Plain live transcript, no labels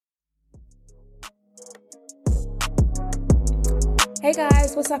Hey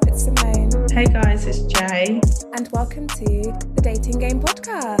guys, what's up? It's Simone, Hey guys, it's Jay. and welcome to the Dating Game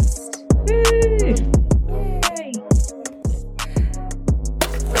Podcast. Woo! Yay!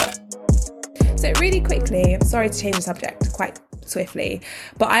 So, really quickly, I'm sorry to change the subject quite swiftly,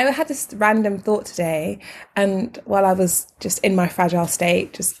 but I had this random thought today, and while I was just in my fragile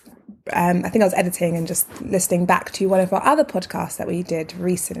state, I think I was editing and just listening back to one of our other podcasts that we did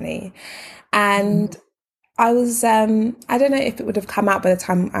recently, and I was, I don't know if it would have come out by the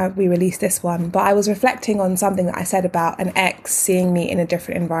time we released this one, but I was reflecting on something that I said about an ex seeing me in a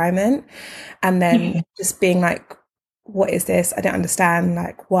different environment and then just being like, what is this? I don't understand.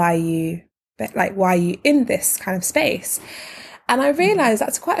 Why are you in this kind of space? And I realized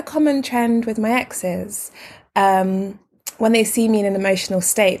that's quite a common trend with my exes. When they see me in an emotional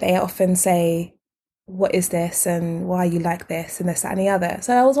state, they often say, what is this? And why are you like this? And this, that, and the other.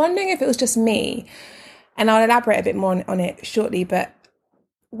 So I was wondering if it was just me. And I'll elaborate a bit more on it shortly, but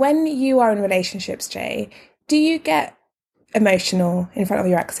when you are in relationships, Jay, do you get emotional in front of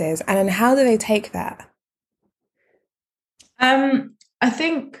your exes? And then how do they take that? I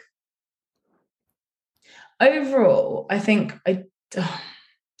think overall, I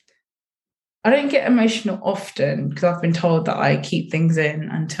don't get emotional often because I've been told that I keep things in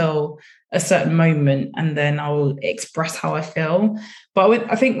until a certain moment and then I'll express how I feel.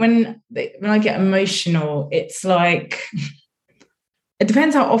 But I think when I get emotional, it's like it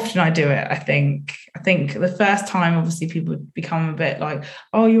depends how often I do it. I think the first time, obviously, people become a bit like,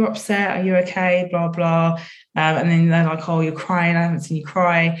 "Oh, you're upset. Are you okay?" Blah blah, and then they're like, "Oh, you're crying. I haven't seen you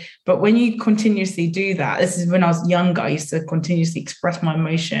cry." But when you continuously do that, this is when I was younger. I used to continuously express my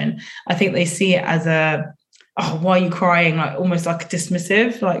emotion. I think they see it as "Oh, why are you crying?" Like almost like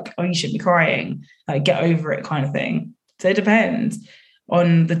dismissive, like, "Oh, you shouldn't be crying. Like, get over it," kind of thing. So it depends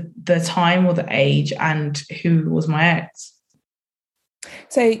on the time or the age and who was my ex.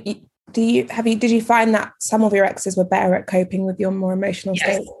 So did you find that some of your exes were better at coping with your more emotional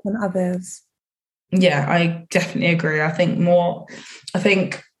Yes. state than others? Yeah, I definitely agree.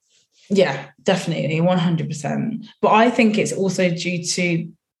 Yeah, definitely 100%. But I think it's also due to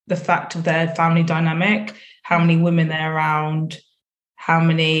the fact of their family dynamic, how many women they're around, how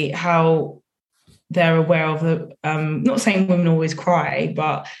they're aware of the not saying women always cry,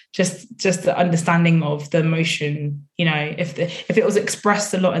 but just the understanding of the emotion. If it was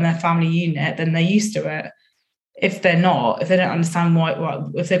expressed a lot in their family unit, then they're used to it. If they don't understand why,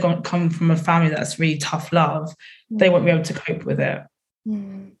 if they're going to come from a family that's really tough love, they won't be able to cope with it.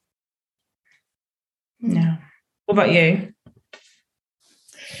 Yeah. What about you?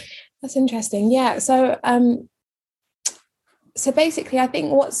 That's interesting. Yeah. So basically, I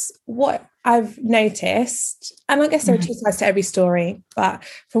think what I've noticed, and I guess there are two sides to every story, but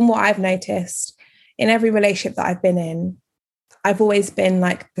from what I've noticed in every relationship that I've been in, I've always been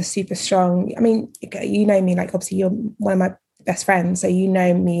like the super strong. I mean, you know me, like obviously you're one of my best friends, so you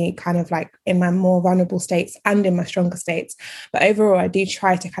know me kind of like in my more vulnerable states and in my stronger states. But overall, I do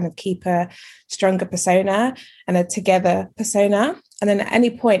try to kind of keep a stronger persona and a together persona. And then at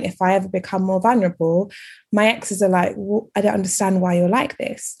any point, if I ever become more vulnerable, my exes are like, well, I don't understand why you're like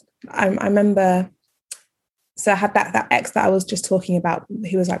this. I remember, so I had that ex that I was just talking about,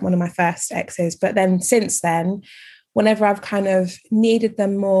 who was like one of my first exes. But then since then, whenever I've kind of needed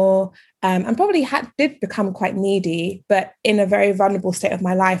them more, and probably did become quite needy, but in a very vulnerable state of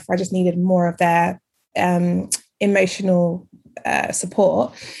my life where I just needed more of their emotional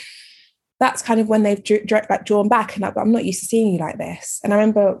support, that's kind of when they've drawn back and like, I'm not used to seeing you like this. And I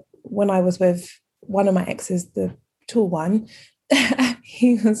remember when I was with one of my exes, the tall one,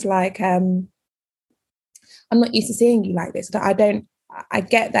 he was like, I'm not used to seeing you like this. I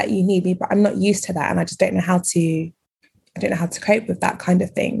get that you need me, but I'm not used to that. And I just don't know how to cope with that kind of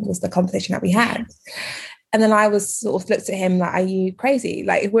thing, was the conversation that we had. And then I was sort of looked at him like, are you crazy?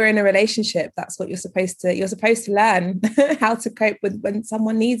 Like, if we're in a relationship, that's what you're supposed to learn how to cope with when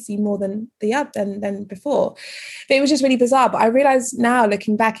someone needs you more than than before. But it was just really bizarre. But I realize now,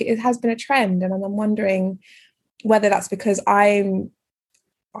 looking back, it has been a trend. And I'm wondering whether that's because I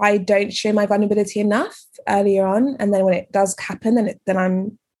don't show my vulnerability enough earlier on. And then when it does happen, then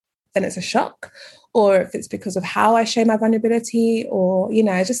it's a shock, or if it's because of how I show my vulnerability, or,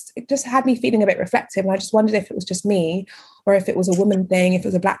 it just had me feeling a bit reflective. And I just wondered if it was just me, or if it was a woman thing, if it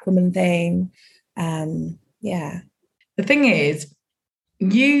was a Black woman thing. Yeah. The thing is,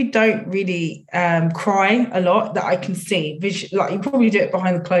 you don't really cry a lot that I can see. Like, you probably do it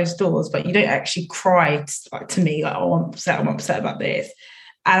behind the closed doors, but you don't actually cry to me like, "Oh, I'm upset about this."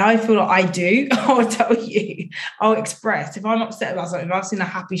 And I feel like I do. I'll tell you, I'll express. If I'm upset about something, if I've seen a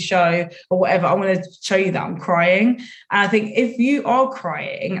happy show or whatever, I'm going to show you that I'm crying. And I think if you are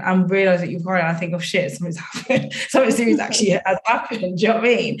crying and realize that you're crying, I think, oh shit, something's happened. Something serious actually has happened. Do you know what I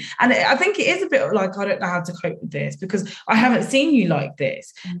mean? And I think it is a bit like, I don't know how to cope with this because I haven't seen you like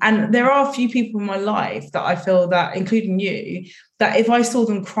this. And there are a few people in my life that I feel that, including you, that if I saw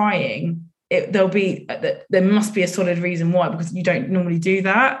them crying, there must be a solid reason why, because you don't normally do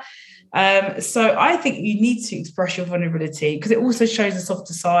that. So I think you need to express your vulnerability because it also shows a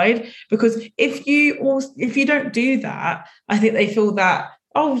softer side. Because if you don't do that, I think they feel that,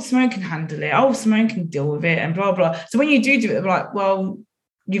 oh, Simone can handle it. Oh, Simone can deal with it, and blah blah. So when you do it, they're like, well,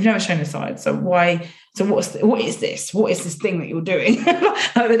 you've never shown a side. So why? So what is this? What is this thing that you're doing?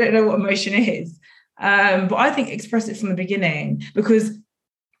 Like, they don't know what emotion is. But I think express it from the beginning because.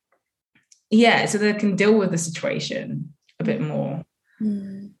 Yeah, so they can deal with the situation a bit more.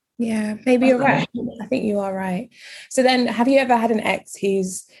 Yeah, maybe you're right. I think you are right. So then, have you ever had an ex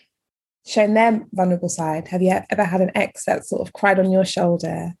who's shown their vulnerable side? Have you ever had an ex that sort of cried on your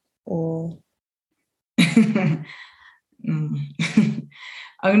shoulder? Or I'm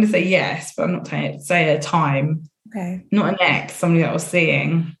going to say yes, but I'm not going to say a time. Okay. Not an ex, somebody that I was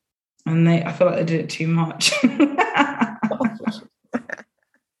seeing, and I feel like they did it too much.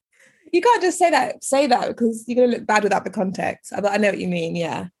 You can't just say that because you're going to look bad without the context. I know what you mean.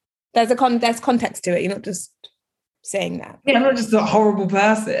 Yeah, there's context to it. You're not just saying that. Yeah, I'm not just a horrible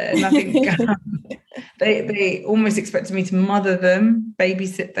person. I think they almost expected me to mother them,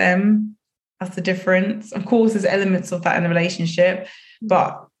 babysit them. That's the difference. Of course, there's elements of that in the relationship,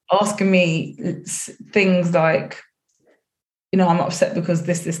 but asking me things like, I'm upset because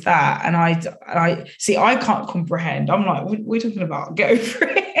this, that, and I see, I can't comprehend. I'm like, what are we talking about? Get over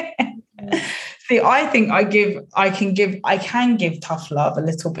it. See, I think I can give tough love a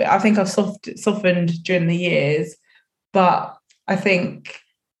little bit. I think I've softened during the years, but I think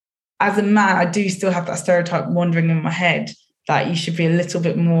as a man, I do still have that stereotype wandering in my head that you should be a little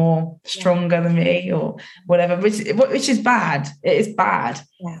bit more stronger than me or whatever, which is bad. It is bad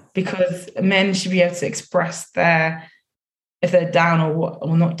because men should be able to express if they're down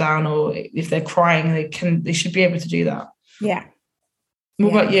or not down, or if they're crying, they should be able to do that. Yeah.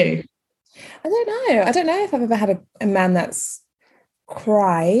 What about you? I don't know if I've ever had a man that's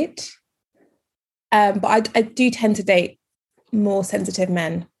cried, but I do tend to date more sensitive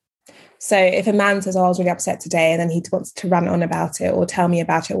men. So if a man says, "Oh, I was really upset today," and then he wants to rant on about it or tell me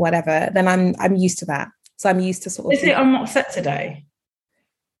about it or whatever, then I'm used to that. So I'm used to sort of. Is it I'm upset today?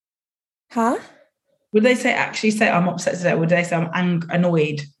 Huh? Would they actually say I'm upset today? Or would they say I'm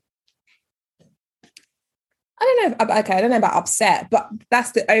annoyed? I don't know about upset, but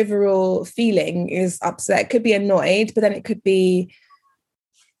that's the overall feeling is upset. It could be annoyed, but then it could be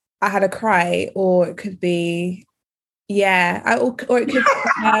I had a cry, or it could be or it could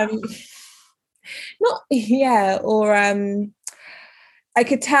I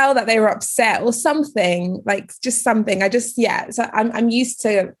could tell that they were upset or something, like just something. So I'm used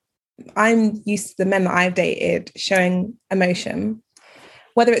to the men that I've dated showing emotion,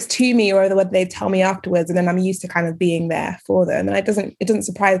 whether it's to me or whether they tell me afterwards, and then I'm used to kind of being there for them. And it doesn't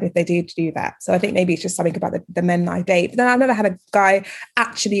surprise me if they do that. So I think maybe it's just something about the men that I date. But then I've never had a guy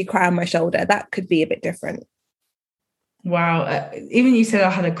actually cry on my shoulder. That could be a bit different. Wow. Even you said I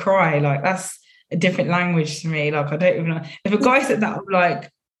had a cry, like that's a different language to me. Like I don't even know. If a guy said that, I'm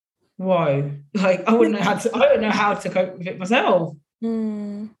like, whoa. Like I don't know how to cope with it myself.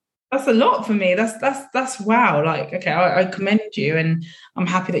 That's a lot for me. That's wow. Like, okay, I commend you, and I'm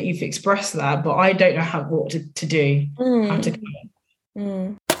happy that you've expressed that, but I don't know what to do. How to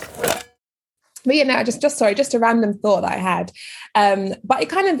But just a random thought that I had.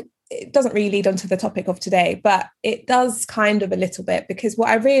 But it doesn't really lead onto the topic of today, but it does kind of a little bit, because what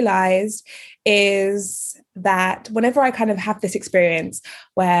I realized is that whenever I kind of have this experience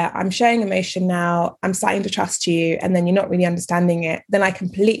where I'm showing emotion now, I'm starting to trust you, and then you're not really understanding it, then I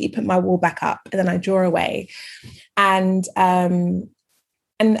completely put my wall back up and then I draw away. And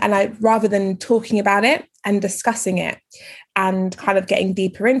I, rather than talking about it and discussing it and kind of getting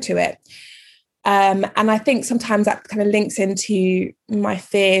deeper into it, and I think sometimes that kind of links into my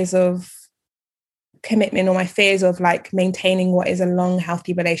fears of commitment, or my fears of like maintaining what is a long,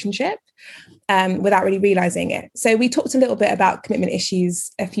 healthy relationship without really realizing it. So we talked a little bit about commitment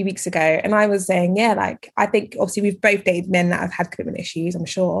issues a few weeks ago, and I was saying, I think obviously we've both dated men that have had commitment issues, I'm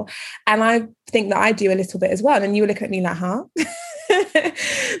sure. And I think that I do a little bit as well. And you were looking at me like, huh?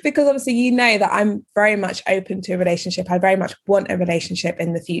 Because obviously, you know that I'm very much open to a relationship. I very much want a relationship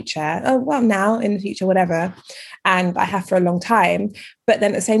in the future. Oh, well, now, in the future, whatever. And I have for a long time. But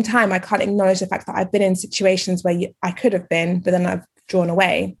then at the same time, I can't acknowledge the fact that I've been in situations where I could have been, but then I've drawn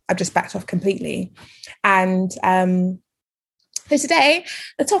away. I've just backed off completely. And so today,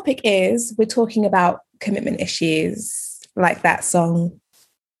 the topic is we're talking about commitment issues, like that song.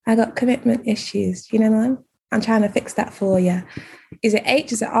 I got commitment issues. You know, man, I'm trying to fix that for you. Is it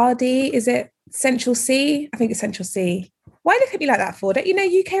H? Is it RD? Is it Central C? I think it's Central C. Why look at me like that for? Don't you know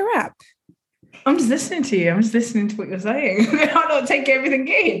UK rap? I'm just listening to you. I'm just listening to what you're saying. I'm not taking everything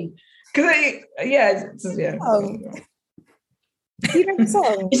in. Because, yeah. Do you know the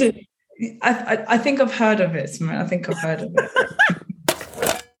song? I think I've heard of it, Simone. I think I've heard of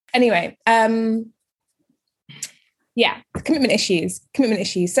it. Anyway, yeah, commitment issues.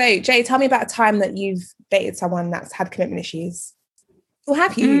 So, Jay, tell me about a time that you've dated someone that's had commitment issues. Or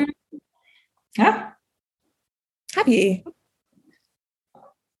have you? Yeah. Have you?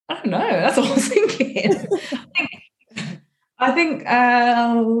 I don't know. That's what I was thinking. I think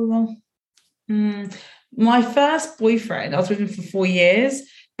my first boyfriend, I was with him for 4 years,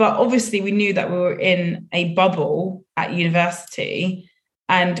 but obviously we knew that we were in a bubble at university.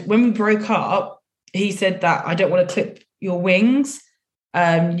 And when we broke up, he said that I don't want to clip your wings.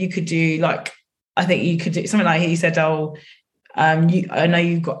 You could do I think you could do something like he said, I know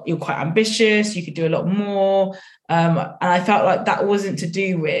you're quite ambitious. You could do a lot more. And I felt like that wasn't to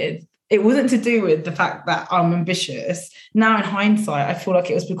do with the fact that I'm ambitious. Now in hindsight, I feel like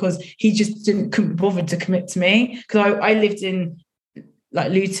it was because he just couldn't bother to commit to me. Because I lived in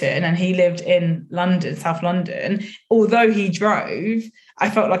Luton and he lived in London, South London. Although he drove, I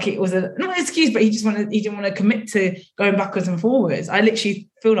felt like it was not an excuse, but he didn't want to commit to going backwards and forwards. I literally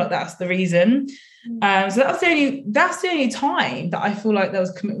feel like that's the reason. So that's the only time that I feel like there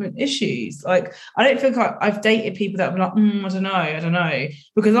was commitment issues. Like, I don't think I've dated people that were like, I don't know.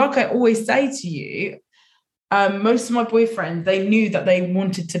 Because like I always say to you, most of my boyfriends, they knew that they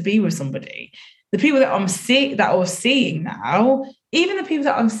wanted to be with somebody. The people that I'm seeing now, even the people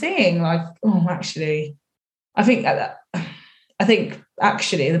that I'm seeing, like, actually, I think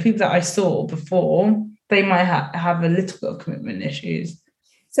actually the people that I saw before, they might have a little bit of commitment issues.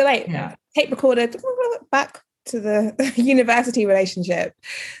 So wait, yeah. Tape recorder, back to the university relationship.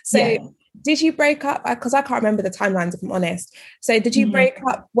 So yeah. Did you break up? Because I can't remember the timelines, if I'm honest. So did you break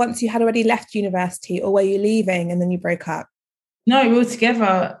up once you had already left university, or were you leaving and then you broke up? No, we were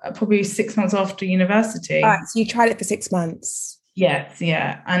together probably 6 months after university. All right, so you tried it for 6 months. Yes,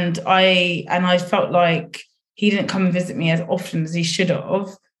 yeah. And I felt like he didn't come and visit me as often as he should have,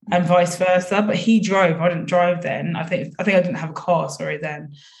 and vice versa. But he drove. I didn't drive then. I think I didn't have a car, sorry,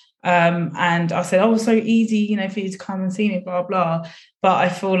 then. And I said, it's so easy, for you to come and see me, blah, blah. But I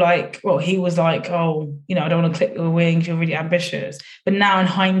feel like, he was like, I don't want to clip your wings, you're really ambitious. But now in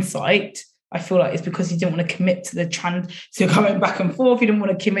hindsight, I feel like it's because he didn't want to commit to to going back and forth. He didn't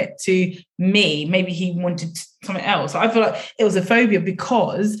want to commit to me. Maybe he wanted something else. So I feel like it was a phobia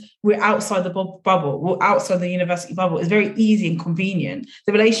because we're outside the bubble. We're outside the university bubble. It's very easy and convenient.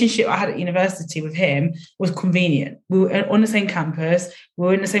 The relationship I had at university with him was convenient. We were on the same campus. We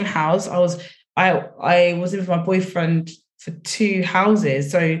were in the same house. I was with my boyfriend for 2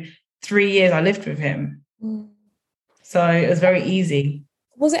 houses. So 3 years I lived with him. So it was very easy.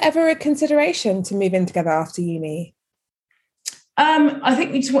 Was it ever a consideration to move in together after uni? I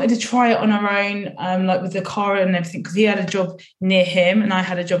think we just wanted to try it on our own, like with the car and everything, because he had a job near him and I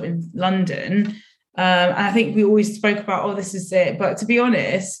had a job in London. And I think we always spoke about, this is it. But to be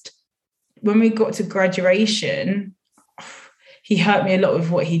honest, when we got to graduation, he hurt me a lot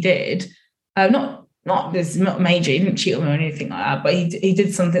with what he did. Not major, he didn't cheat on me or anything like that, but he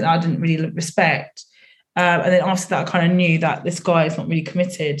did something that I didn't really respect. And then after that, I kind of knew that this guy is not really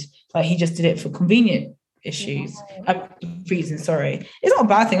committed. Like, he just did it for convenient reasons. Sorry, it's not a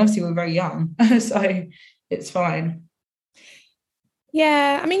bad thing. Obviously, we're very young, so it's fine.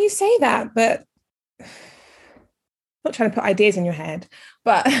 Yeah, I mean, you say that, but I'm not trying to put ideas in your head.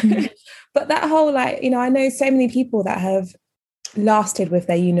 But but that whole I know so many people that have lasted with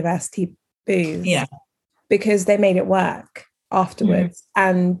their university booze, because they made it work afterwards,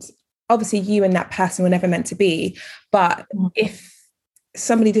 and obviously you and that person were never meant to be, but if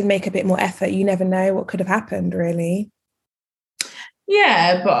somebody did make a bit more effort, you never know what could have happened, really.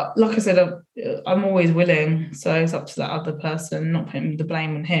 Yeah, but like I said, I'm always willing, so it's up to that other person, not putting the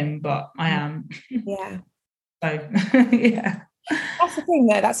blame on him, but I am. Yeah. So, yeah. That's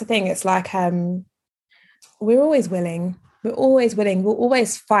the thing. It's like, we're always willing. We'll always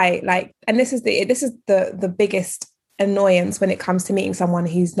fight. And this is the biggest annoyance when it comes to meeting someone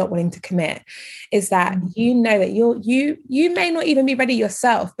who's not willing to commit is that you know that you may not even be ready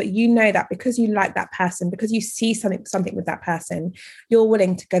yourself, but you know that because you like that person, because you see something with that person, you're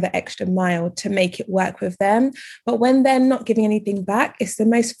willing to go the extra mile to make it work with them. But when they're not giving anything back, it's the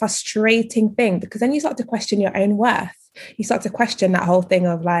most frustrating thing, because then you start to question your own worth. You start to question that whole thing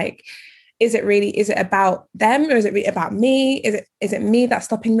of like, is it about them, or is it really about me? Is it me that's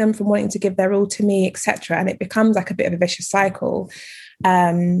stopping them from wanting to give their all to me, etc.? And it becomes like a bit of a vicious cycle.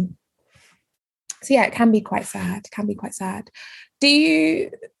 So yeah, it can be quite sad. Do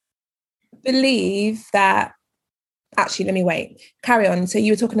you believe that? Actually, let me wait. Carry on. So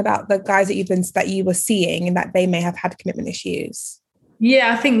you were talking about the guys that you were seeing, and that they may have had commitment issues.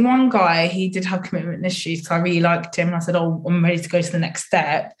 Yeah, I think one guy, he did have commitment issues, so I really liked him. And I said, oh, I'm ready to go to the next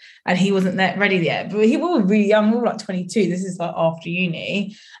step. And he wasn't ready yet. But he was really young. We were like 22. This is like after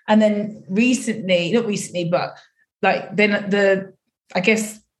uni. And then not recently, but like then I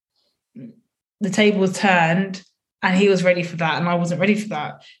guess the table was turned and he was ready for that and I wasn't ready for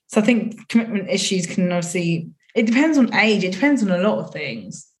that. So I think commitment issues can obviously, it depends on age. It depends on a lot of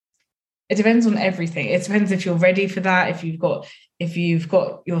things. It depends on everything. It depends if you're ready for that, if you've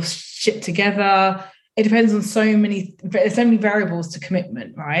got your shit together. It depends on so many variables to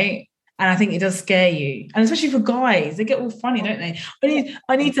commitment, right? And I think it does scare you. And especially for guys, they get all funny, don't they?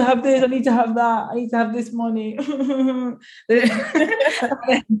 I need to have this, I need to have that, I need to have this money. And it's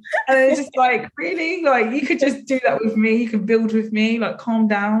just like, really? Like, you could just do that with me, you could build with me, like, calm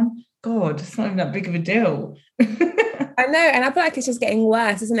down. God, it's not even that big of a deal. I know, and I feel like it's just getting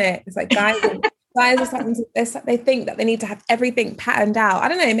worse, isn't it? It's like guys are starting to, they think that they need to have everything patterned out. I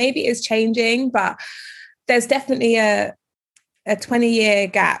don't know, maybe it's changing, but there's definitely a 20-year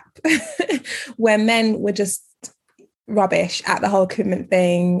gap where men were just rubbish at the whole commitment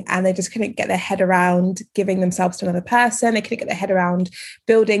thing, and they just couldn't get their head around giving themselves to another person. They couldn't get their head around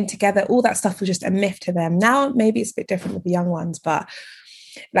building together. All that stuff was just a myth to them. Now maybe it's a bit different with the young ones, but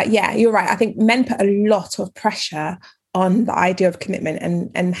like, yeah, you're right. I think men put a lot of pressure on the idea of commitment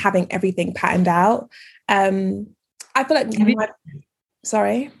and having everything patterned out. I feel like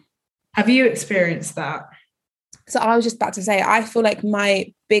sorry, have you experienced that? So I was just about to say, I feel like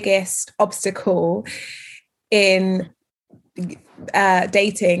my biggest obstacle in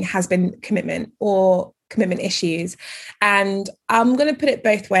dating has been commitment or commitment issues. And I'm going to put it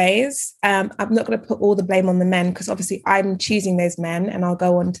both ways. I'm not going to put all the blame on the men, because obviously I'm choosing those men, and I'll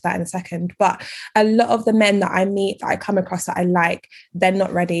go on to that in a second. But a lot of the men that I meet, that I come across, that I like, they're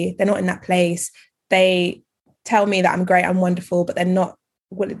not ready. They're not in that place. They tell me that I'm great, I'm wonderful, but they're not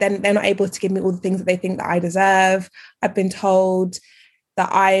able to give me all the things that they think that I deserve. I've been told that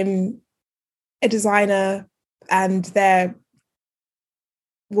I'm a designer and they're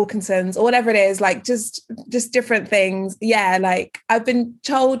Wilkinsons or whatever it is, like just different things. Yeah, like I've been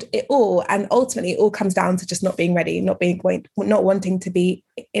told it all, and ultimately it all comes down to just not being ready, not wanting to be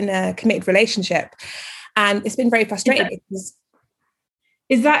in a committed relationship. And it's been very frustrating.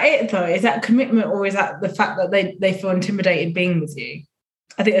 Is that it though? Is that commitment, or is that the fact that they feel intimidated being with you?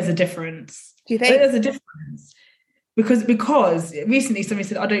 I think there's a difference. Do you think? I think there's a difference. Because recently somebody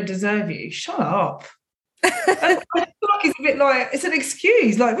said, I don't deserve you. Shut up. I feel like it's a bit like, it's an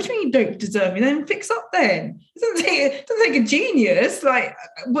excuse. Like, what do you mean you don't deserve me? Then fix up then. It doesn't take a genius. Like,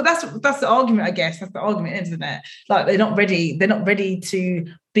 but that's the argument, I guess. That's the argument, isn't it? Like, they're not ready to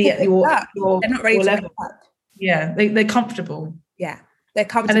be at your they're not ready to level. Yeah, they're comfortable. Yeah. They're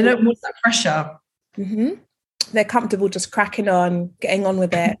comfortable. And they don't want that pressure. Mm-hmm. They're comfortable just cracking on, getting on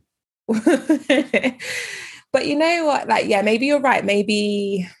with it. But you know what? Like, yeah, maybe you're right.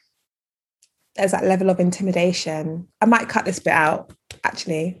 Maybe there's that level of intimidation. I might cut this bit out,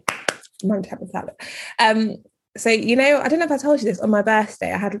 actually. I might cut this out. So, you know, I don't know if I told you this, on my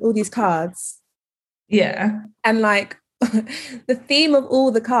birthday, I had all these cards. Yeah. And like, the theme of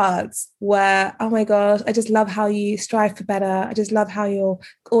all the cards were, oh my gosh, I just love how you strive for better. I just love how you're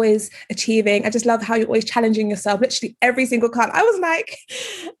always achieving. I just love how you're always challenging yourself. Literally every single card. I was like,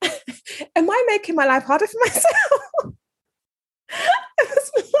 am I making my life harder for myself? I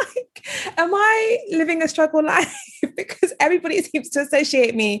was like, am I living a struggle life? Because everybody seems to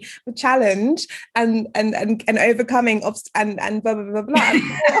associate me with challenge and overcoming and blah, blah, blah, blah.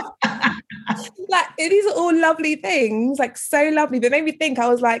 Like, these are all lovely things, like so lovely, but made me think. I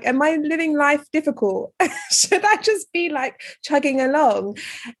was like, am I living life difficult? Should I just be like chugging along?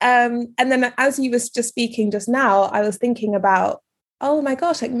 And then as you was just speaking just now, I was thinking about, oh my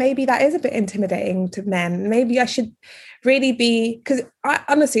gosh, like maybe that is a bit intimidating to men. Maybe I should really be, because I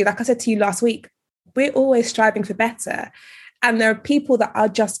honestly, like I said to you last week, we're always striving for better. And there are people that are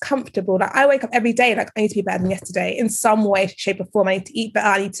just comfortable. Like I wake up every day, like I need to be better than yesterday in some way, shape or form. I need to eat better.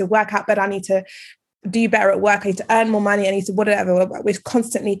 I need to work out better. I need to do better at work. I need to earn more money. I need to whatever. We're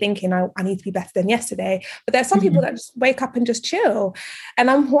constantly thinking I need to be better than yesterday. But there are some people that just wake up and just chill. And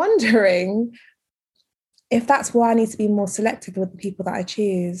I'm wondering if that's why I need to be more selective with the people that I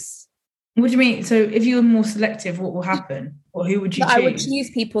choose. What do you mean? So if you were more selective, what will happen? Or who would you choose? I would choose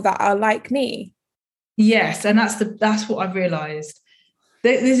people that are like me. Yes, and that's what I've realised.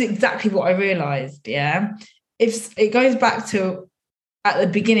 This is exactly what I realised, yeah? If it goes back to, at the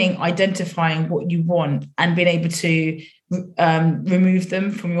beginning, identifying what you want and being able to remove them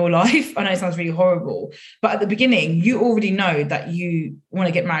from your life. I know it sounds really horrible, but at the beginning, you already know that you want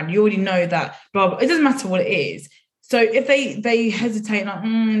to get married. You already know that, blah, blah. It doesn't matter what it is. So if they hesitate, like,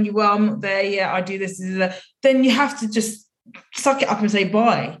 well, I'm not there yet, I do this, then you have to just suck it up and say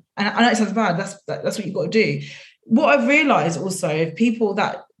bye. And I know it sounds bad, that's what you've got to do. What I've realised also, if people,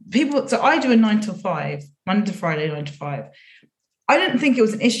 so I do a 9 to 5, Monday to Friday, 9 to 5. I didn't think it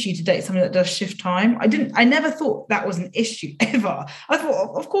was an issue to date somebody that does shift time. I never thought that was an issue ever. I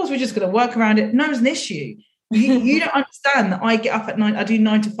thought, of course, we're just going to work around it. No, it's an issue. You don't understand that I get up at 9, I do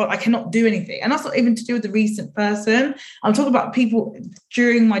 9 to 5, I cannot do anything. And that's not even to do with the recent person. I'm talking about people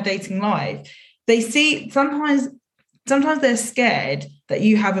during my dating life. They see, sometimes they're scared that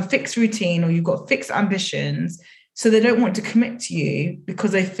you have a fixed routine or you've got fixed ambitions. So they don't want to commit to you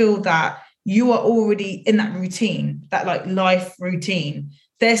because they feel that you are already in that routine, that like life routine.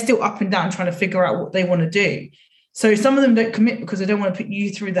 They're still up and down trying to figure out what they want to do. So some of them don't commit because they don't want to put you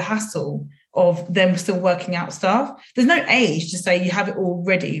through the hassle of them still working out stuff. There's no age to say you have it all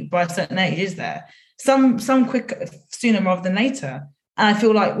ready by a certain age, is there? Some quicker, sooner rather than later. And I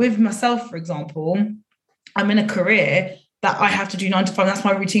feel like with myself, for example, I'm in a career that I have to do 9 to 5. That's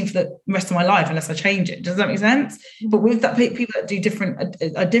my routine for the rest of my life unless I change it. Does that make sense? But with that, people that do different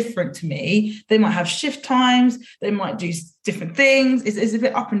are different to me. They might have shift times. They might do different things. It's a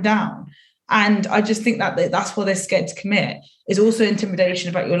bit up and down. And I just think that that's why they're scared to commit. It's also intimidation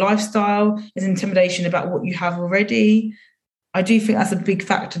about your lifestyle. It's intimidation about what you have already. I do think that's a big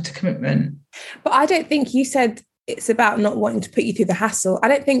factor to commitment. But I don't think you said it's about not wanting to put you through the hassle. I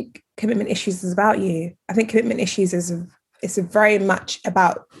don't think commitment issues is about you. I think commitment issues is very much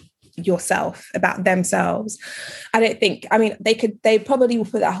about yourself, about themselves. I don't think, I mean, they probably will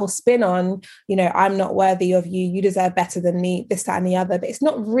put that whole spin on, I'm not worthy of you, you deserve better than me, this, that, and the other. But it's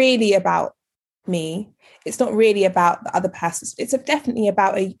not really about me. It's not really about the other person. It's definitely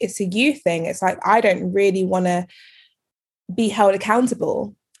about it's a you thing. It's like, I don't really want to be held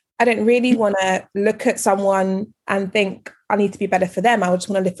accountable. I don't really want to look at someone and think I need to be better for them. I just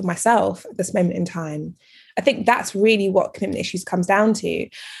want to live for myself at this moment in time. I think that's really what commitment issues comes down to.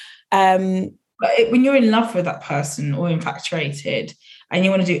 But when you're in love with that person or infatuated and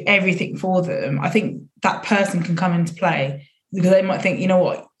you want to do everything for them, I think that person can come into play because they might think, you know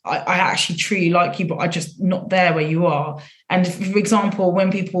what, I actually truly like you, but I'm just not there where you are. And if, for example,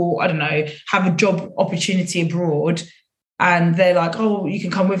 when people, I don't know, have a job opportunity abroad and they're like, oh, you can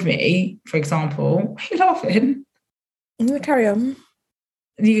come with me, for example, are you laughing? Carry on.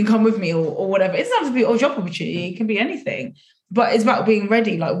 You can come with me or whatever. It doesn't have to be a job opportunity. It can be anything. But it's about being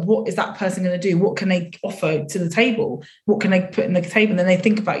ready. Like, what is that person going to do? What can they offer to the table? What can they put in the table? And then they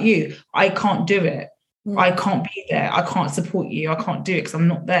think about you. I can't do it. I can't be there. I can't support you. I can't do it because I'm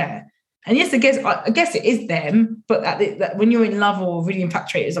not there. And yes, I guess it is them. But that when you're in love or really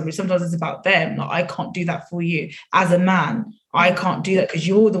infatuated with somebody, sometimes it's about them. Like, I can't do that for you. As a man, I can't do that because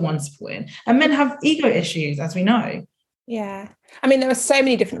you're the one supporting. And men have ego issues, as we know. Yeah. I mean, there are so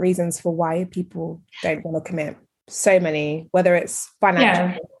many different reasons for why people don't want to commit. So many, whether it's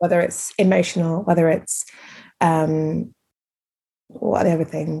financial, whether it's emotional, whether it's what other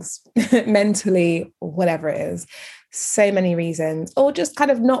things, mentally, or whatever it is. So many reasons. Or just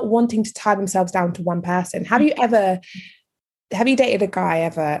kind of not wanting to tie themselves down to one person. Have you dated a guy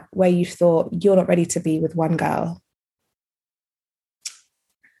ever where you thought you're not ready to be with one girl?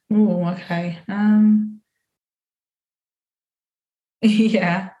 Oh, okay.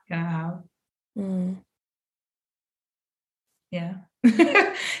 Yeah, I have. Yeah.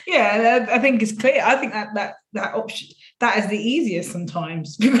 Yeah, I think it's clear. I think that option, that is the easiest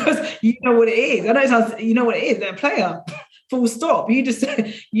sometimes because you know what it is. I know it sounds, you know what it is. They're a player. Full stop. You just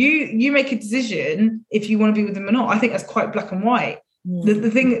you make a decision if you want to be with them or not. I think that's quite black and white. The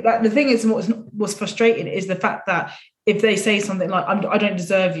thing is, what's frustrating is the fact that if they say something like I don't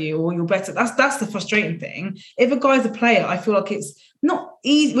deserve you or you're better, that's the frustrating thing. If a guy's a player, I feel like it's not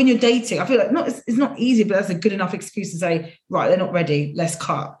easy when you're dating. I feel like it's not easy, but that's a good enough excuse to say, right, they're not ready, let's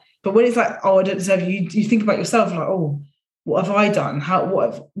cut. But when it's like, oh, I don't deserve you, you think about yourself like, oh, what have I done?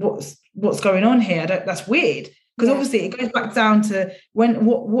 What's going on here? That's weird. Because obviously it goes back down to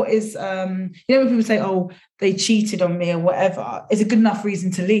what is when people say, oh, they cheated on me or whatever, it's a good enough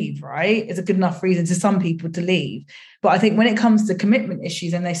reason to leave, right? It's a good enough reason to some people to leave. But I think when it comes to commitment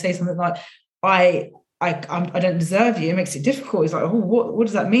issues and they say something like, I don't deserve you, it makes it difficult. It's like, oh, what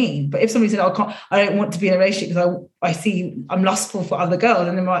does that mean? But if somebody said, I don't want to be in a relationship because I see I'm lustful for other girls,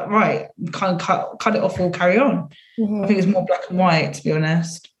 and they're like, right, kind of cut it off or carry on. I think it's more black and white, to be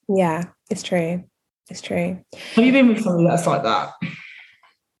honest. Yeah, it's true. It's true. Have you been with somebody that's like that?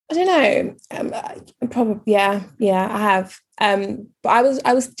 I don't know. Probably, yeah, I have. But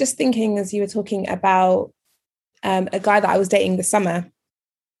I was just thinking as you were talking about a guy that I was dating this summer,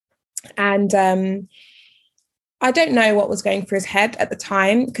 and I don't know what was going through his head at the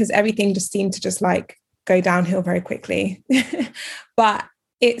time, because everything just seemed to just like go downhill very quickly. But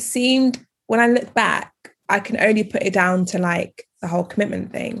it seemed, when I look back, I can only put it down to like the whole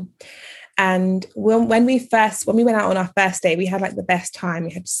commitment thing. And when we went out on our first date, we had like the best time.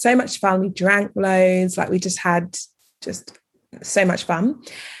 We had so much fun. We drank loads. Like we just had so much fun.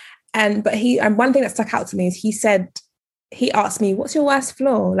 And one thing that stuck out to me is he asked me, what's your worst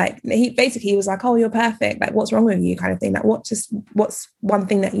flaw? Like he was like, oh, you're perfect. Like, what's wrong with you, kind of thing. Like, what's one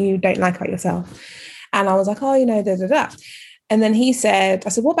thing that you don't like about yourself? And I was like, oh, da, da, da. And then I said,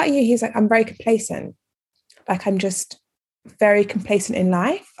 what about you? He's like, I'm very complacent. Like, I'm just very complacent in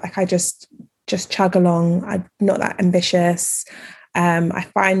life. Like, I just chug along. I'm not that ambitious. I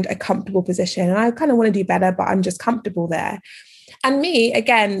find a comfortable position and I kind of want to do better, but I'm just comfortable there. And me,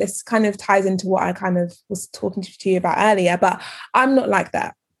 again, this kind of ties into what I kind of was talking to you about earlier, but I'm not like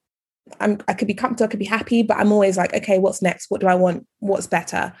that. I could be comfortable, I could be happy, but I'm always like, okay, what's next? What do I want? What's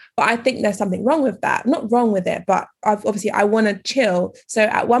better? But I think there's something wrong with that. Not wrong with it, but I want to chill. So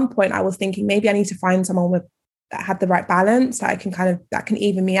at one point I was thinking maybe I need to find someone that had the right balance that can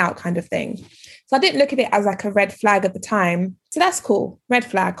even me out, kind of thing. So I didn't look at it as like a red flag at the time. So that's cool. Red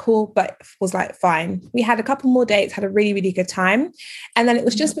flag, cool, but was like, fine. We had a couple more dates, had a really, really good time. And then it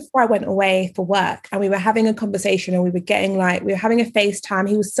was just before I went away for work and we were having a conversation and we were having a FaceTime.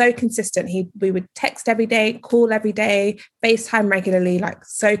 He was so consistent. We would text every day, call every day, FaceTime regularly, like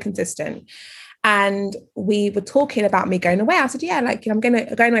so consistent. And we were talking about me going away. I said, yeah, like, I'm going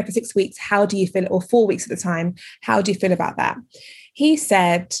away for 6 weeks. How do you feel? Or 4 weeks at the time. How do you feel about that? He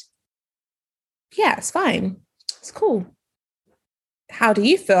said, yeah, it's fine. It's cool. How do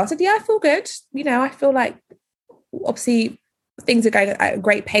you feel? I said, yeah, I feel good. I feel like obviously things are going at a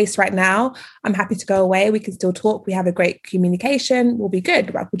great pace right now. I'm happy to go away. We can still talk. We have a great communication. We'll be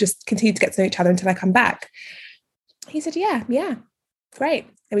good. We'll just continue to get to know each other until I come back. He said, yeah, great.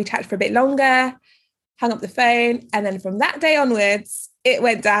 And we chatted for a bit longer, hung up the phone. And then from that day onwards, it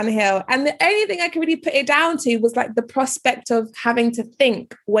went downhill. And the only thing I could really put it down to was like the prospect of having to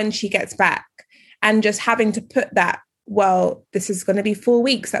think when she gets back and just having to put that, well, this is going to be 4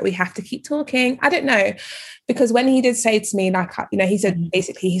 weeks that we have to keep talking. I don't know. Because when he did say to me, like, he said,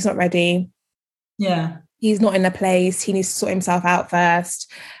 basically, he's not ready. Yeah. He's not in a place. He needs to sort himself out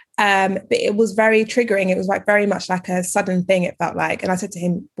first. But it was very triggering. It was like very much like a sudden thing, it felt like. And I said to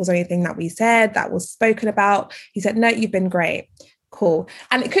him, was there anything that we said that was spoken about? He said, no, you've been great. Cool.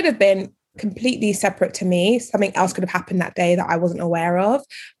 And it could have been completely separate to me. Something else could have happened that day that I wasn't aware of.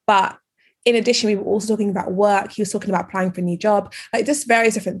 But in addition, we were also talking about work. He was talking about applying for a new job, like just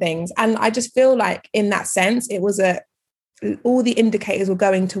various different things. And I just feel like in that sense, it was all the indicators were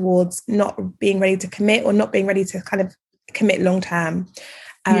going towards not being ready to commit or not being ready to kind of commit long term.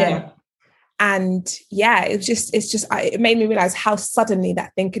 And yeah, it made me realize how suddenly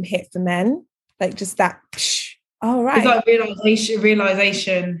that thing can hit for men. Like just that, all right. It's like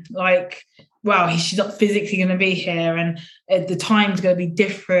realization, like, wow, she's not physically going to be here and the time's going to be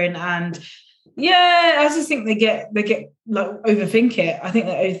different. And yeah, I just think they get like overthink it. I think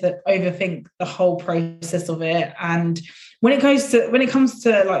they overthink the whole process of it. And when it comes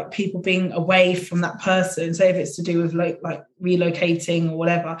to like people being away from that person, say if it's to do with like relocating or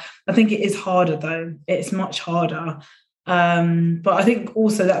whatever, I think it is harder though. It's much harder. But I think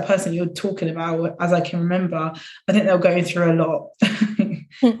also that person you're talking about, as I can remember, I think they were going through a lot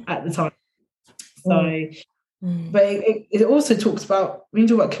at the time. So, but it also talks about, when you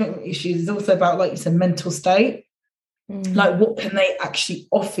talk about commitment issues, it's also about, like you said, mental state. Like, what can they actually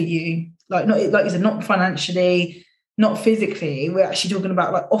offer you? Like, not like you said, not financially, not physically. We're actually talking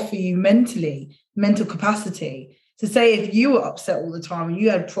about like offer you mentally, mental capacity. To say if you were upset all the time and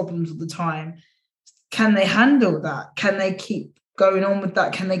you had problems all the time, can they handle that? Can they keep going on with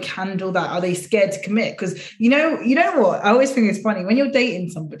that? Can they handle that? Are they scared to commit? Because you know what? I always think it's funny when you're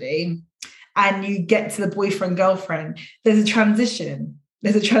dating somebody and you get to the boyfriend, girlfriend, there's a transition.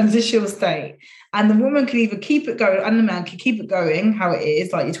 There's a transitional state. And the woman can either keep it going and the man can keep it going how it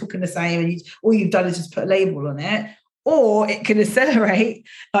is, like you're talking the same and all you've done is just put a label on it, or it can accelerate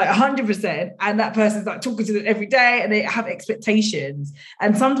like 100% and that person's like talking to them every day and they have expectations.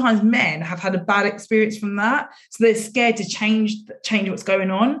 And sometimes men have had a bad experience from that. So they're scared to change what's going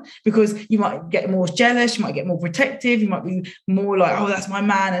on, because you might get more jealous, you might get more protective, you might be more like, oh, that's my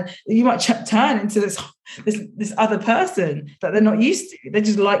man. And you might turn into this other person that they're not used to. They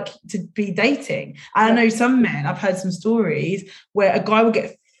just like to be dating. And I know some men, I've heard some stories where a guy will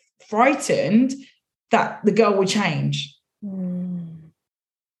get frightened that the girl will change. But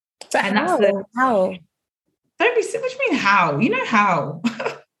and how? How? Don't be. What do you mean how? You know how?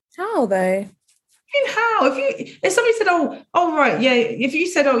 How though? I mean how? If somebody said, oh right, yeah. If you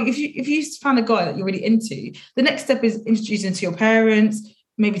said, if you found a guy that you're really into, the next step is introducing to your parents.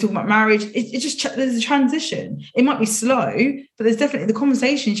 Maybe talking about marriage. It's just there's a transition. It might be slow, but there's definitely the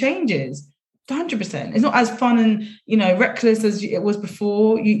conversation changes. 100%. It's not as fun and reckless as it was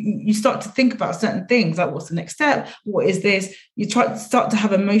before. You start to think about certain things like what's the next step, what is this. You start to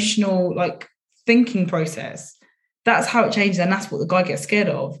have emotional like thinking process. That's how it changes, and that's what the guy gets scared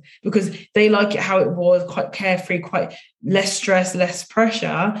of, because they like it how it was, quite carefree, quite less stress, less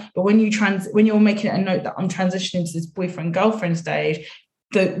pressure. But when you're making it a note that I'm transitioning to this boyfriend girlfriend stage,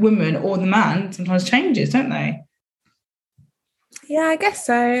 the woman or the man sometimes changes, don't they? Yeah, I guess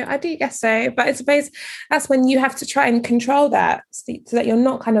so. I do guess so. But I suppose that's when you have to try and control that so that you're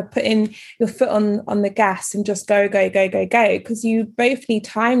not kind of putting your foot on the gas and just go, because you both need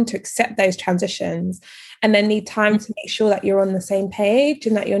time to accept those transitions and then need time to make sure that you're on the same page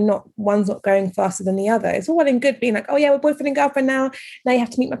and that one's not going faster than the other. It's all well and good being like, oh yeah, we're boyfriend and girlfriend now. Now you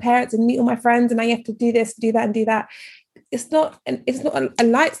have to meet my parents and meet all my friends and now you have to do this, do that and do that. It's not a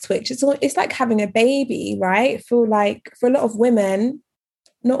light switch. It's like having a baby, right? For a lot of women,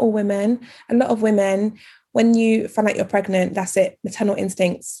 not all women, a lot of women, when you find out you're pregnant, that's it. Maternal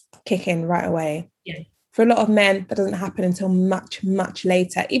instincts kick in right away. Yeah. For a lot of men, that doesn't happen until much, much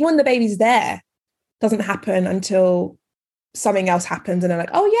later. Even when the baby's there, it doesn't happen until something else happens and they're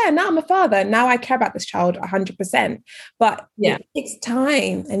like, oh yeah, now I'm a father. Now I care about this child 100%. But it takes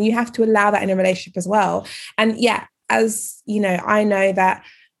time and you have to allow that in a relationship as well. And yeah, as you know, I know that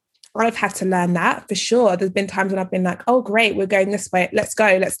I've had to learn that for sure. There's been times when I've been like, oh, great, we're going this way. Let's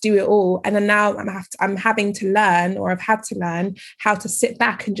go. Let's do it all. And then now I'm having to learn, or I've had to learn how to sit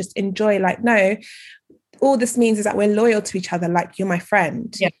back and just enjoy, like, no, all this means is that we're loyal to each other. Like, you're my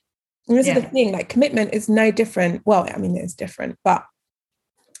friend. Yeah. And this is the thing, like commitment is no different. Well, I mean, it's different, but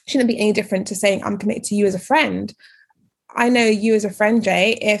it shouldn't be any different to saying I'm committed to you as a friend. I know you as a friend,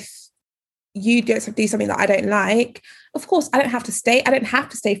 Jay, if you do something that I don't like, of course, I don't have to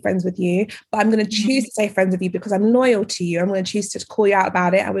stay friends with you, but I'm going to choose to stay friends with you because I'm loyal to you. I'm going to choose to call you out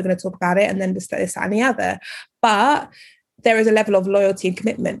about it and we're going to talk about it and then this, that, and the other. But there is a level of loyalty and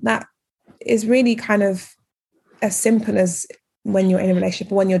commitment that is really kind of as simple as when you're in a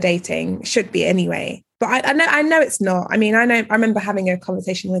relationship or when you're dating. It should be anyway. But I know it's not. I mean, I remember having a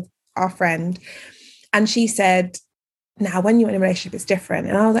conversation with our friend and she said, now when you're in a relationship it's different,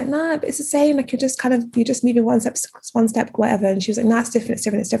 and I was like, nah, but it's the same, like you're just moving one step whatever. And she was like, nah, it's different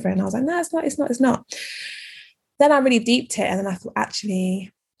and I was like, no, it's not. Then I really deeped it and then I thought,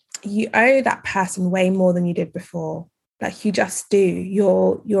 actually you owe that person way more than you did before. Like you just do.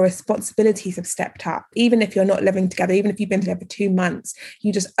 Your responsibilities have stepped up. Even if you're not living together, even if you've been together for 2 months,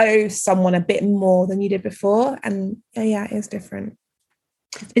 you just owe someone a bit more than you did before. And yeah, it is different.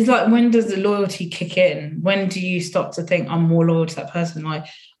 It's like, when does the loyalty kick in? When do you start to think I'm more loyal to that person? Like,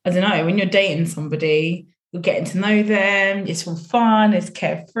 I don't know, when you're dating somebody, you're getting to know them, it's all fun, it's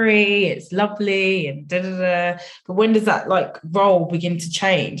carefree, it's lovely, and da-da-da. But when does that like role begin to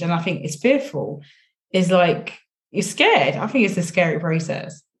change? And I think it's fearful. It's like, you're scared. I think it's a scary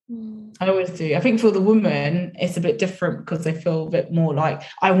process. I always do. I think for the woman, it's a bit different because they feel a bit more like,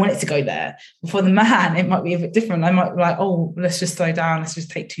 I want it to go there. But for the man, it might be a bit different. I might be like, oh, let's just slow down. Let's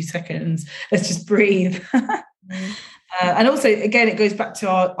just take 2 seconds. Let's just breathe. And also, again, it goes back to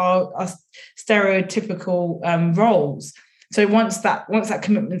our stereotypical roles. So once that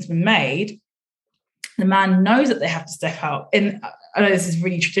commitment's been made, the man knows that they have to step out. And I know this is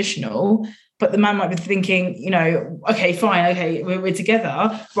really traditional, but the man might be thinking, okay, fine, okay, we're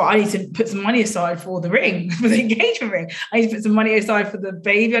together, but I need to put some money aside for the ring, for the engagement ring. I need to put some money aside for the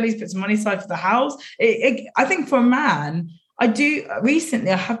baby. I need to put some money aside for the house. I think for a man, I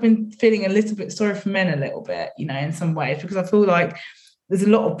have been feeling a little bit sorry for men a little bit, in some ways, because I feel like there's a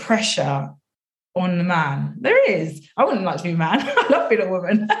lot of pressure on the man. There is. I wouldn't like to be a man. I love being a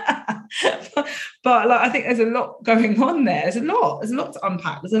woman. But like, I think there's a lot going on there. There's a lot to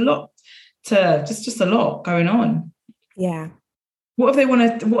unpack. There's a lot to just a lot going on. Yeah. What if they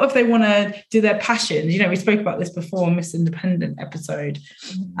want to do their passions? You know, we spoke about this before on Miss Independent episode.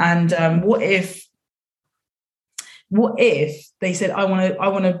 And what if they said, I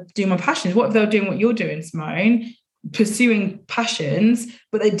want to do my passions? What if they were doing what you're doing, Simone, pursuing passions,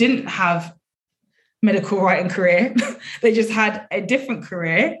 but they didn't have medical writing career? They just had a different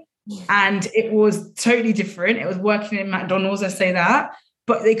career, and it was totally different. It was working in McDonald's, I say that,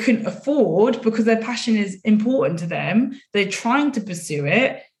 but they couldn't afford because their passion is important to them. They're trying to pursue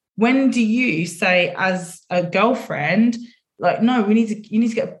it. When do you say, as a girlfriend, like, no, you need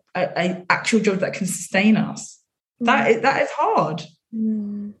to get an actual job that can sustain us? That is hard.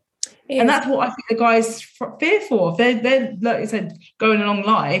 And that's what I think the guys fear for. If they're, like you said, going along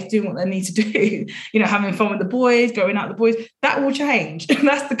life, doing what they need to do, you know, having fun with the boys, going out with the boys, that will change.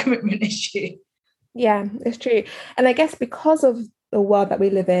 That's the commitment issue. Yeah, it's true. And I guess because of the world that we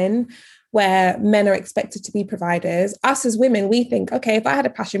live in, where men are expected to be providers, us as women, we think, okay, if I had a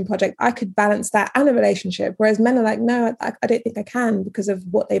passion project, I could balance that and a relationship. Whereas men are like, no, I don't think I can, because of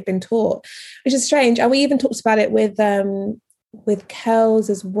what they've been taught, which is strange. And we even talked about it with Kels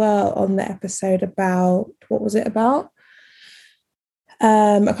as well on the episode about, what was it about?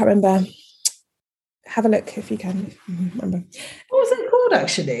 I can't remember. Have a look if you can remember. What was it called,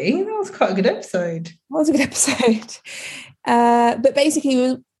 actually? That was quite a good episode. That was a good episode. But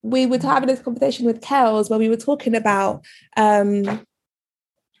basically, we were having this conversation with Kels where we were talking about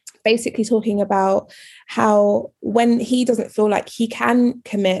how when he doesn't feel like he can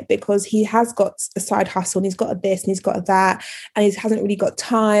commit because he has got a side hustle and he's got a this and he's got a that and he hasn't really got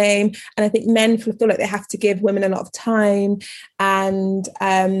time. And I think men feel like they have to give women a lot of time, and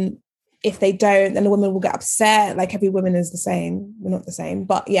if they don't, then the woman will get upset. Like, every woman is the same. We're not the same,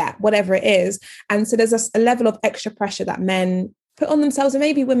 but yeah, whatever it is. And so there's a level of extra pressure that men put on themselves, and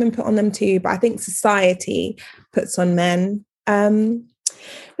maybe women put on them too, but I think society puts on men,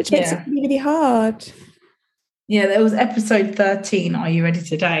 which makes it really, really hard. Yeah, there was episode 13, Are You Ready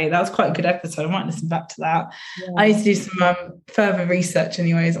Today? That was quite a good episode. I might listen back to that. Yeah. I need to do some further research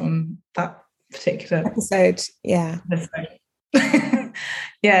anyways on that particular episode. Yeah.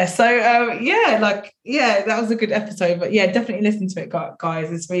 Yeah, so that was a good episode. But yeah, definitely listen to it,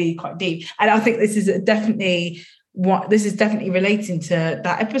 guys. It's really quite deep. And I think this is definitely relating to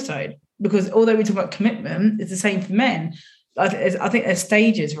that episode, because although we talk about commitment, it's the same for men. I think there's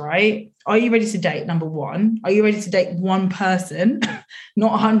stages, right? Are you ready to date? Number one. Are you ready to date one person,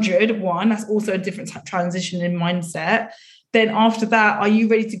 not 100? One. That's also a different transition in mindset. Then after that, are you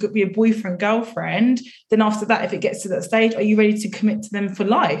ready to be a boyfriend, girlfriend? Then after that, if it gets to that stage, are you ready to commit to them for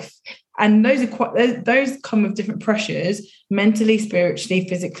life? And those come with different pressures, mentally, spiritually,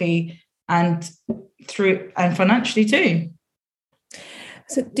 physically, and financially too.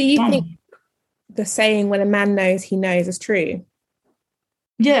 So do you think the saying, when a man knows, he knows, is true?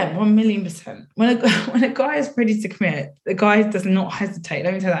 Yeah, 1,000,000%. When a guy is ready to commit, the guy does not hesitate.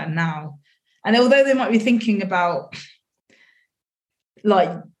 Let me tell you that now. And although they might be thinking about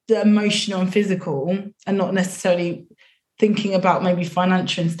like the emotional and physical, and not necessarily thinking about maybe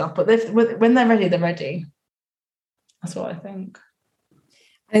financial and stuff, but when they're ready, they're ready. That's what I think.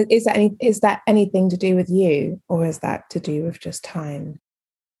 And is that anything to do with you, or is that to do with just time?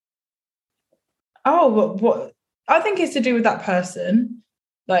 Oh, what I think it's to do with that person.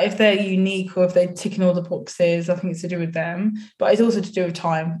 Like, if they're unique or if they're ticking all the boxes, I think it's to do with them. But it's also to do with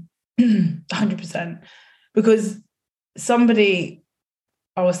time, 100%. Because somebody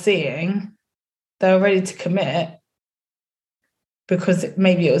I was seeing, they were ready to commit because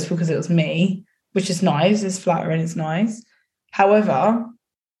maybe it was me, which is nice, it's flattering, it's nice. However,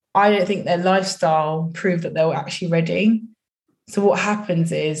 I don't think their lifestyle proved that they were actually ready. So what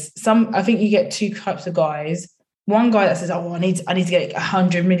happens is, I think you get two types of guys. One guy that says, oh, I need to get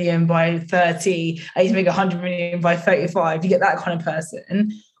 100 million by 30. I need to make 100 million by 35. You get that kind of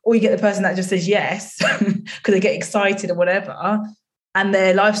person. Or you get the person that just says yes because they get excited or whatever, and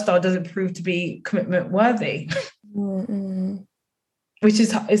their lifestyle doesn't prove to be commitment worthy. Which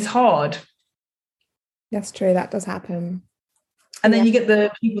is hard. That's true. That does happen. And then you get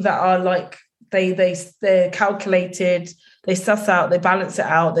the people that are like, they're calculated, they suss out, they balance it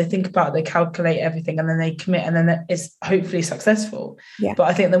out, they think about it, they calculate everything, and then they commit, and then it's hopefully successful. Yeah. But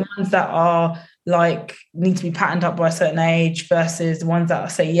I think the ones that are like need to be patterned up by a certain age versus the ones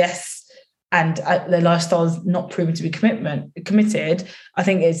that say yes and their lifestyle is not proven to be committed, I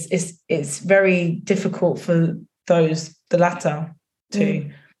think it's very difficult for the latter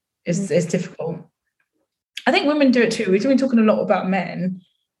too. It's difficult. I think women do it too. We've been talking a lot about men,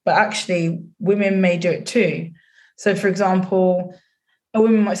 but actually women may do it too. So for example, a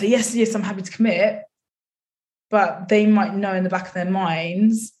woman might say, yes, yes, I'm happy to commit, but they might know in the back of their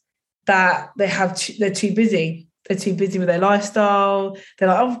minds that they're too busy. They're too busy with their lifestyle. They're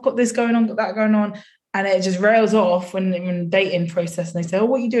like, oh, I've got this going on, got that going on. And it just rails off when dating process, and they say, oh,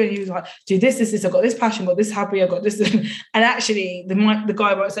 what are you doing? You like, do this. I've got this passion, got this hobby, I've got this. And actually the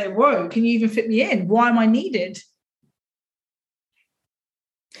guy might say, whoa, can you even fit me in? Why am I needed?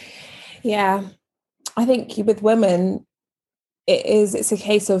 Yeah. I think with women, it's a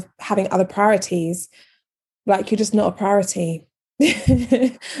case of having other priorities. Like, you're just not a priority.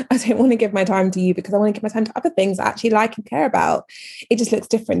 I don't want to give my time to you because I want to give my time to other things I actually like and care about. It just looks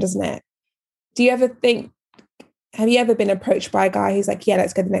different, doesn't it? Have you ever been approached by a guy who's like, yeah,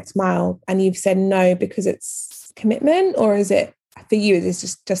 let's go the next mile, and you've said no because it's commitment? Or is it, for you, it's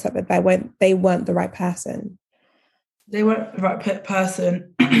just that they weren't the right person? They weren't the right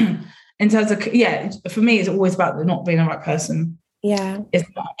person. In terms of, yeah, for me, it's always about not being the right person. Yeah. It's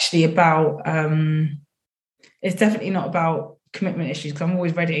not actually about, it's definitely not about commitment issues, because I'm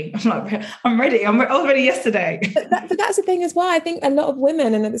always ready. I'm ready. I was ready yesterday. But that's the thing as well. I think a lot of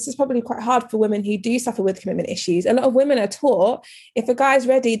women, and this is probably quite hard for women who do suffer with commitment issues, a lot of women are taught, if a guy's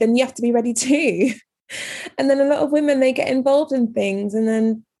ready, then you have to be ready too. And then a lot of women, they get involved in things and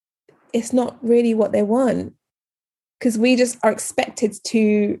then it's not really what they want, because we just are expected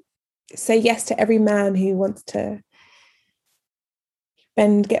to say yes to every man who wants to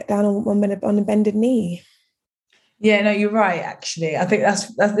get down on a bended knee. Yeah, no, you're right. Actually, I think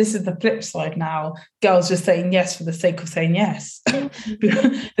that's this is the flip side now. Girls just saying yes for the sake of saying yes. They're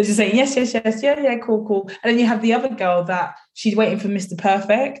just saying yes, yeah, cool. And then you have the other girl that she's waiting for Mr.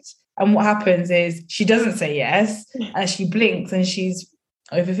 Perfect, and what happens is she doesn't say yes, and she blinks and she's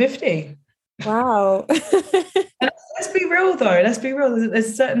over 50. Wow. Let's be real though. Let's be real.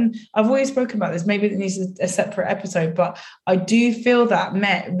 There's certain, I've always spoken about this, maybe it needs a separate episode, but I do feel that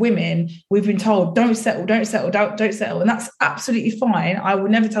women, we've been told, don't settle. And that's absolutely fine. I would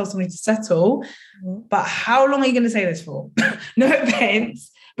never tell somebody to settle, but how long are you going to say this for? No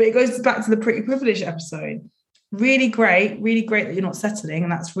offense, but it goes back to the pretty privileged episode. Really great that you're not settling,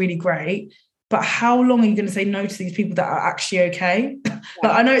 and that's really great. But how long are you going to say no to these people that are actually okay? Like,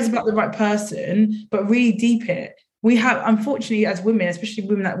 I know it's about the right person, but really deep it. We have, unfortunately, as women, especially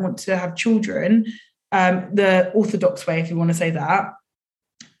women that want to have children, the orthodox way, if you want to say that,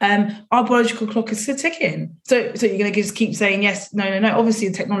 our biological clock is still ticking. So you're going to just keep saying yes, no. Obviously,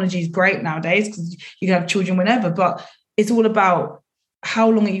 the technology is great nowadays because you can have children whenever, but it's all about how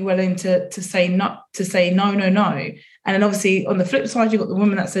long are you willing to say no, and then obviously on the flip side, you've got the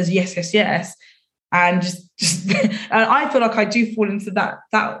woman that says yes, and just and I feel like I do fall into that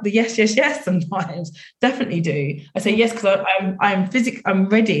the yes sometimes. Definitely do. I say yes because I'm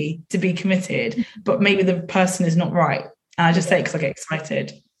ready to be committed, but maybe the person is not right, and I just say it because I get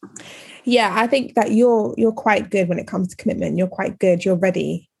excited. Yeah, I think that you're quite good when it comes to commitment. You're quite good. You're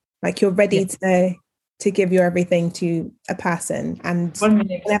ready. Like, you're ready to give your everything to a person, and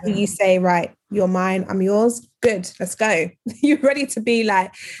whenever you say, right, you're mine, I'm yours, good, let's go. You're ready to be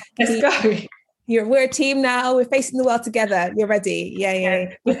like, let's go. We're a team now, we're facing the world together, you're ready.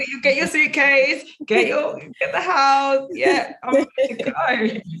 Yeah. You get your suitcase, get the house. Yeah, I'm ready to go.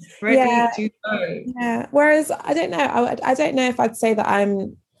 To go. Yeah. Whereas I don't know, I don't know if I'd say that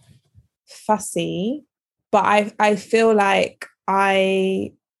I'm fussy, but I feel like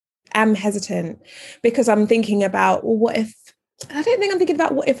I am hesitant because I'm thinking about, well, what if, I don't think I'm thinking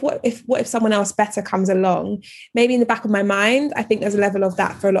about what if someone else better comes along. Maybe in the back of my mind, I think there's a level of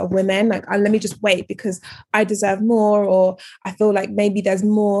that for a lot of women. Like, let me just wait because I deserve more, or I feel like maybe there's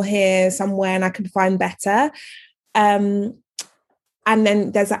more here somewhere and I can find better. And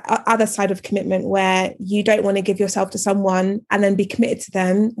then there's that other side of commitment where you don't want to give yourself to someone and then be committed to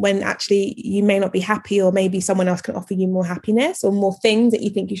them when actually you may not be happy, or maybe someone else can offer you more happiness or more things that you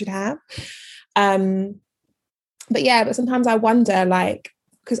think you should have. But sometimes I wonder, like,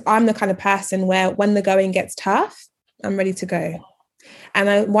 because I'm the kind of person where when the going gets tough, I'm ready to go. And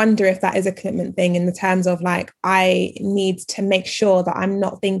I wonder if that is a commitment thing, in the terms of, like, I need to make sure that I'm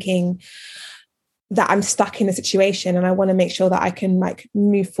not thinking that I'm stuck in a situation, and I want to make sure that I can, like,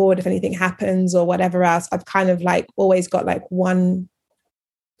 move forward if anything happens or whatever else. I've kind of, like, always got, like, one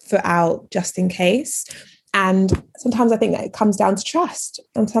foot out just in case. And sometimes I think that it comes down to trust.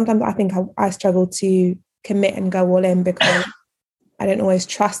 And sometimes I think I struggle to commit and go all in because I don't always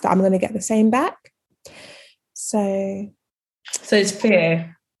trust that I'm going to get the same back. So it's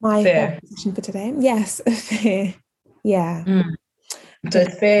fear. My position for today. Yes, fear. Yeah. So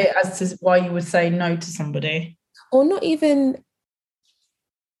it's fear as to why you would say no to somebody. Or not even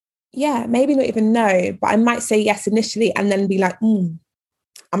yeah, maybe not even no, but I might say yes initially and then be like,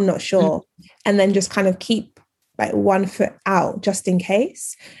 I'm not sure. And then just kind of keep like one foot out just in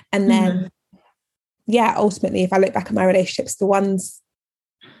case. And then, yeah, ultimately, if I look back at my relationships, the ones,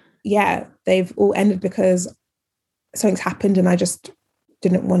 yeah, they've all ended because something's happened and I just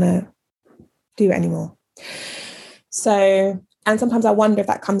didn't want to do it anymore. So, and sometimes I wonder if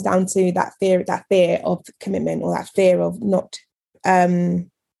that comes down to that fear of commitment, or that fear of not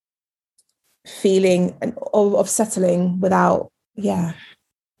feeling of settling without, yeah.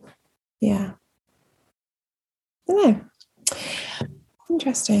 I don't know.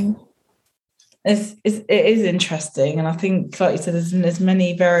 Interesting. It is interesting, and I think, like you said, there's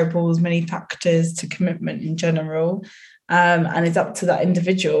many variables, many factors to commitment in general, and it's up to that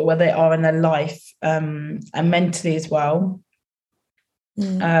individual where they are in their life, and mentally as well.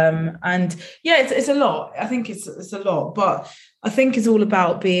 And yeah, it's a lot. I think it's a lot, but I think it's all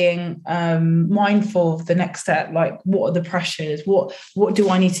about being mindful of the next step. Like, what are the pressures? What do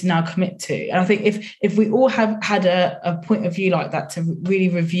I need to now commit to? And I think if we all have had a point of view like that, to really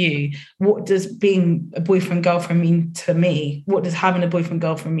review, what does being a boyfriend girlfriend mean to me? What does having a boyfriend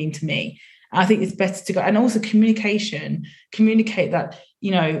girlfriend mean to me? And I think it's better to go, and also communicate that,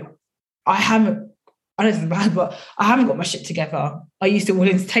 you know, I know it's bad, but I haven't got my shit together. Are you still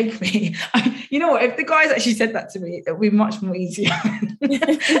willing to take me? You know what? If the guys actually said that to me, it would be much more easier.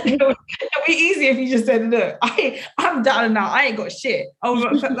 It would be easier if you just said, look, I'm down and out. I ain't got shit.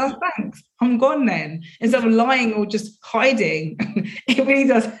 Oh, thanks. I'm gone then. Instead of lying or just hiding, it really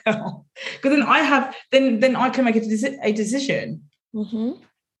does help. Because then I can make a decision. Mm-hmm.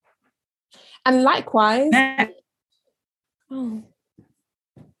 And likewise. Oh.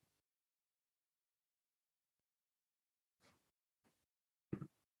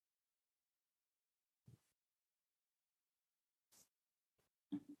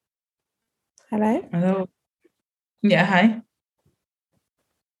 Hello. Yeah, hi.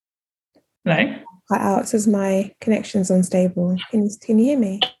 Hello. Quite out. It says my connection's unstable. Can you hear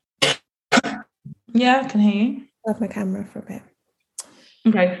me? Yeah, I can hear you. I'll have my camera for a bit.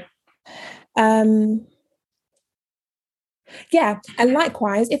 Okay. Yeah, and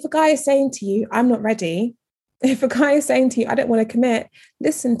likewise, if a guy is saying to you, I'm not ready, if a guy is saying to you, I don't want to commit,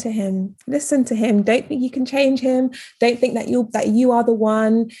 listen to him. Don't think you can change him. Don't think that you are the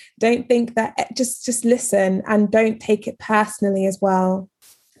one. Don't think that, just listen, and don't take it personally as well.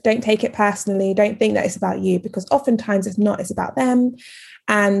 Don't take it personally. Don't think that it's about you, because oftentimes it's not, it's about them,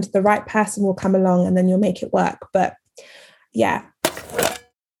 and the right person will come along and then you'll make it work. But yeah.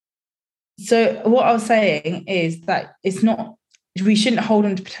 So what I was saying is that we shouldn't hold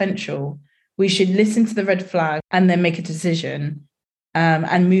on to potential. We should listen to the red flag and then make a decision,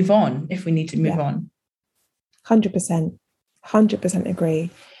 and move on if we need to move on. 100%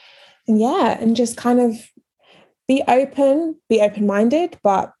 agree. And just kind of be open-minded,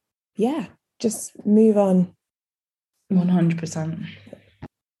 but just move on. 100%.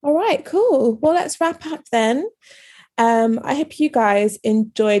 All right, cool. Well, let's wrap up then. I hope you guys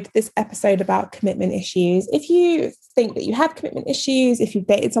enjoyed this episode about commitment issues. If you think that you have commitment issues, if you've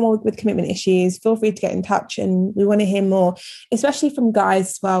dated someone with commitment issues, feel free to get in touch, and we want to hear more, especially from guys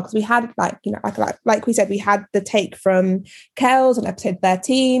as well, because we had like we said, we had the take from Kels on episode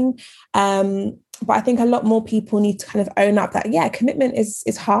 13. But I think a lot more people need to kind of own up that, commitment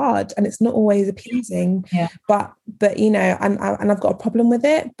is hard and it's not always appeasing. Yeah. But you know, and I've got a problem with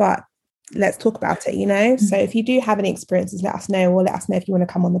it, but let's talk about it, you know? So if you do have any experiences, let us know, or let us know if you want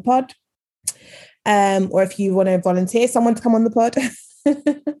to come on the pod, or if you want to volunteer someone to come on the pod.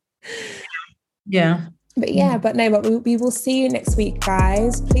 But we will see you next week,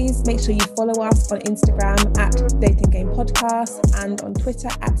 guys. Please make sure you follow us on Instagram at Dating Game Podcast, and on Twitter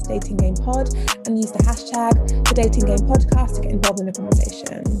at Dating Game Pod, and use the hashtag The Dating Game Podcast to get involved in the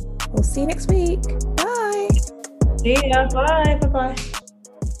conversation. We'll see you next week. Bye. See ya. Bye. Bye-bye.